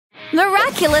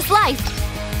Miraculous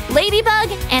Life,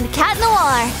 Ladybug and Cat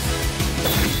Noir.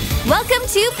 Welcome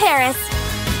to Paris.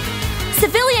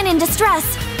 Civilian in distress.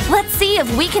 Let's see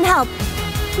if we can help.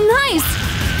 Nice!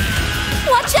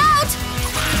 Watch out!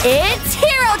 It's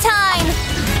hero time!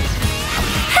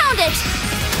 Pound it!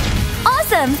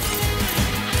 Awesome!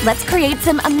 Let's create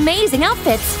some amazing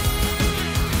outfits.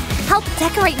 Help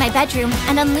decorate my bedroom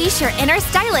and unleash your inner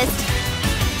stylist.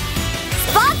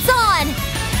 Spots on!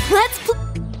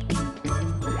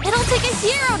 It'll take a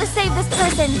hero to save this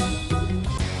person.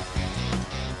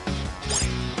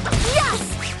 Yes!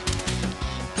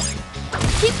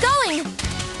 Keep going!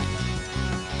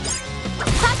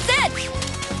 That's it!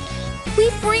 We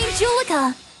freed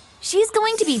Julika. She's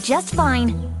going to be just fine.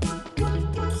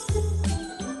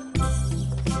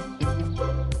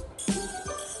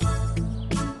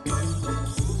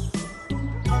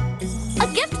 A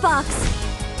gift box!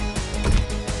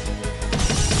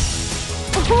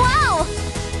 Wow!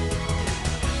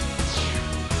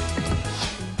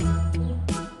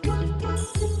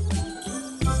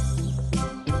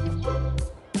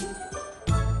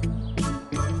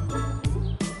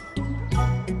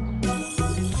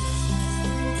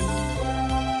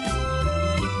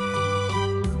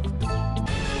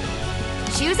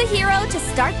 Choose a hero to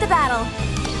start the battle.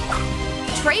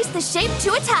 Trace the shape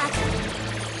to attack.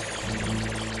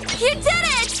 You did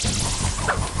it!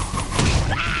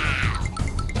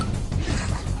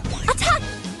 Attack!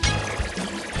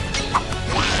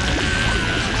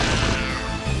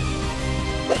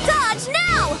 Dodge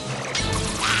now!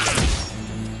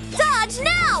 Dodge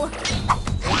now!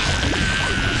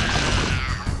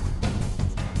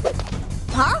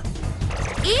 Huh?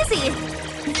 Easy!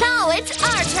 Now it's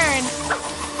our turn!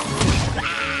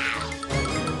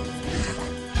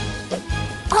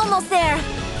 Almost there!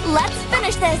 Let's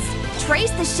finish this!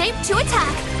 Trace the shape to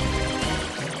attack!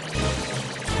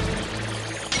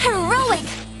 Heroic!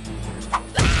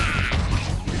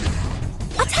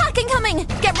 Attack incoming!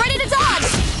 Get ready to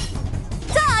dodge!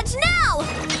 Dodge now!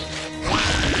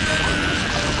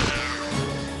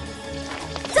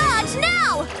 Dodge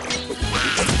now!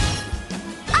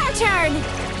 Our turn!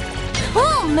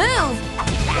 Oh, move!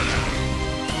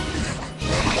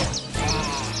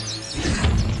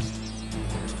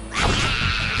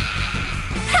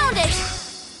 Pound it!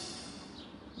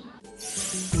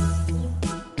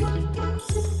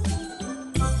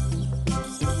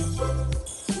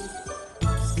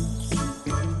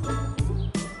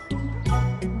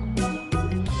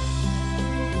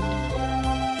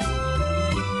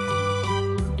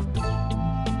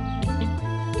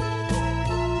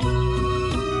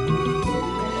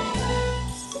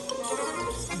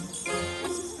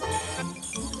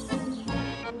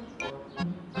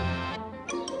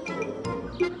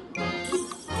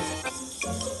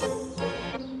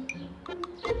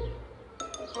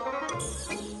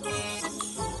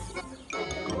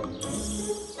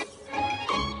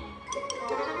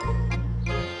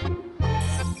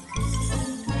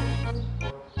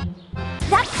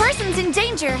 That person's in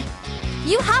danger!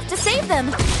 You have to save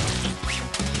them!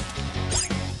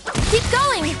 Keep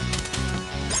going!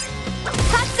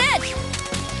 That's it!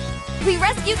 We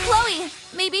rescued Chloe!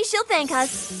 Maybe she'll thank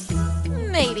us.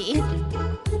 Maybe.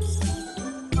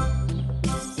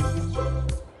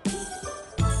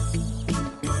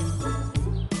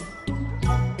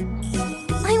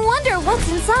 I wonder what's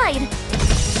inside!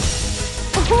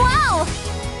 Wow!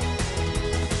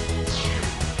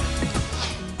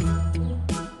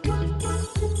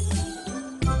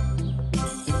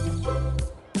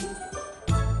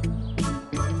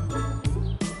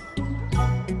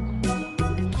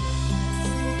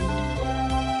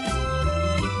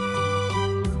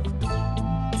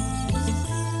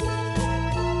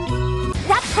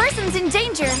 Person's in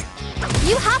danger!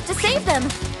 You have to save them!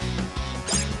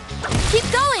 Keep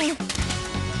going!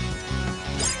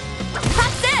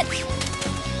 That's it!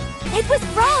 It was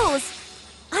Rose!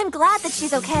 I'm glad that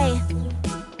she's okay.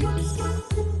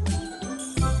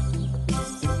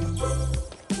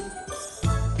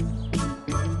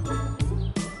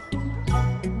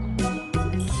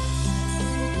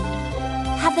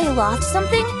 Have they lost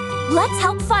something? Let's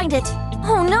help find it!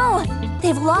 Oh no!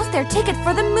 They've lost their ticket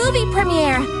for the movie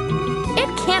premiere! It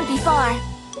can't be far.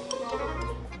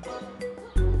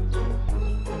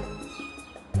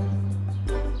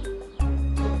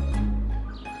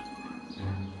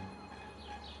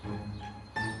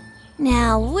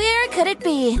 Now, where could it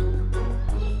be?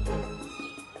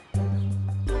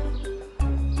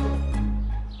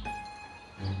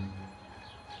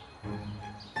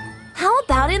 How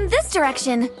about in this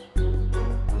direction?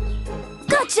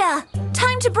 Gotcha!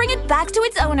 Time to bring it back to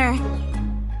its owner.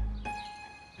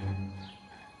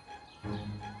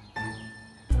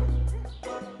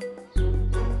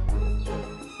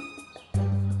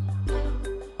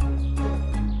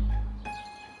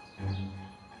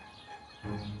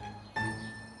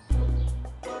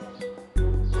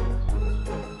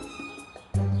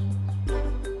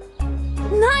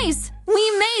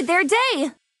 made their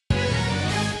day!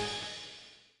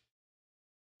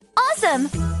 Awesome!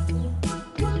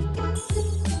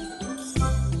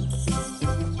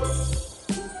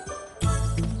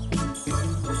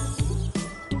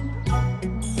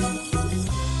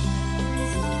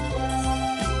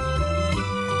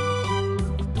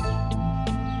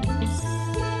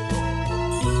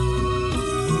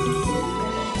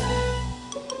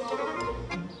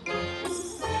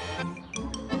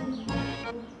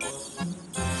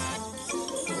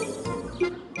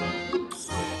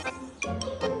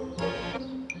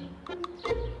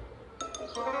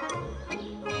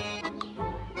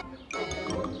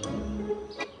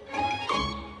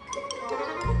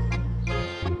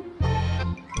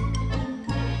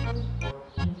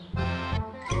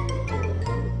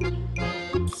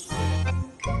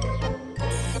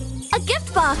 A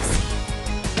gift box!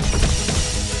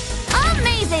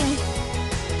 Amazing!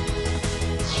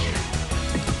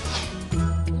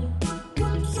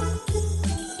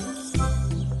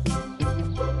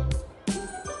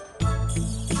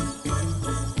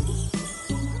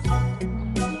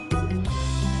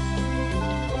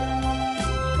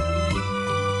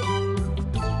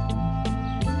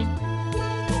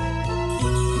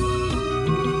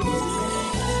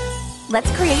 Let's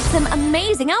create some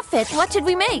amazing outfits. What should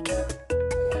we make?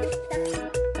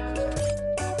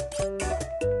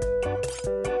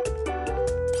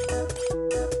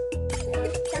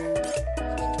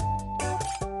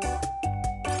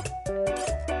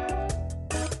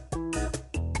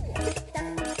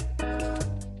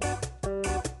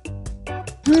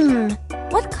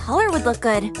 What color would look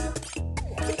good?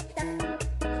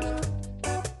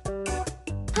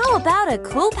 How about a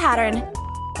cool pattern?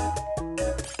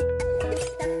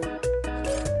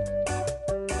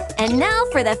 And now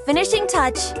for the finishing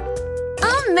touch.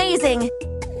 Amazing!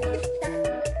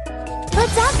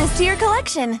 Let's add this to your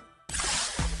collection.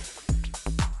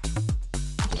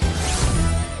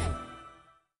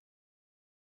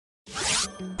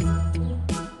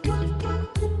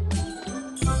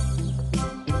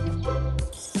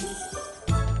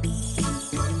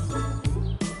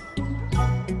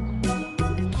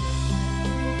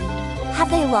 Have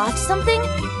they lost something?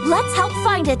 Let's help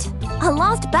find it. A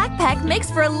lost backpack makes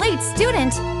for a late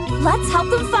student. Let's help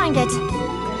them find it.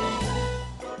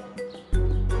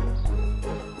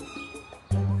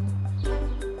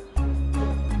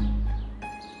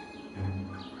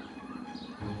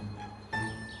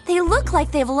 They look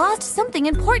like they've lost something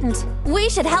important. We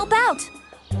should help out.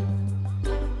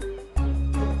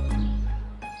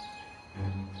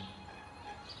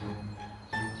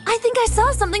 I think I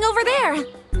saw something over there.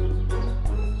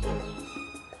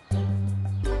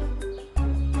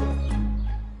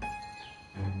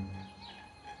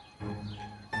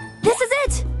 This is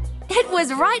it! It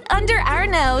was right under our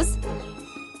nose.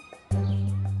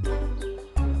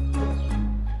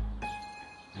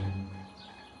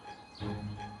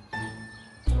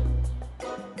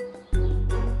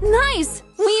 Nice!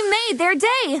 We made their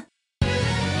day!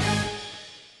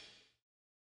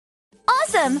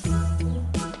 Awesome!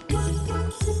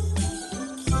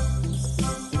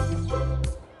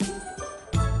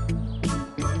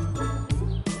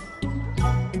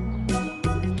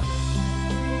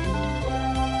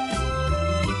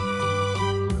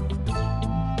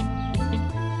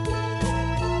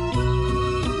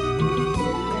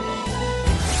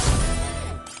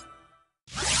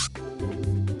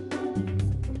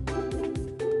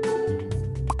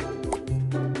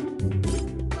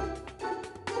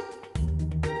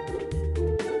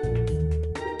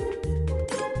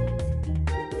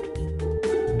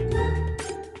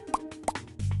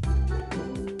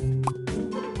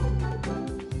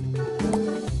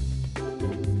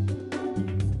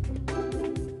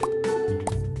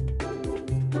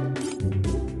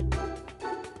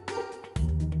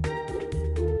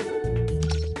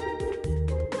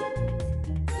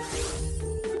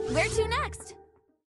 Where to next?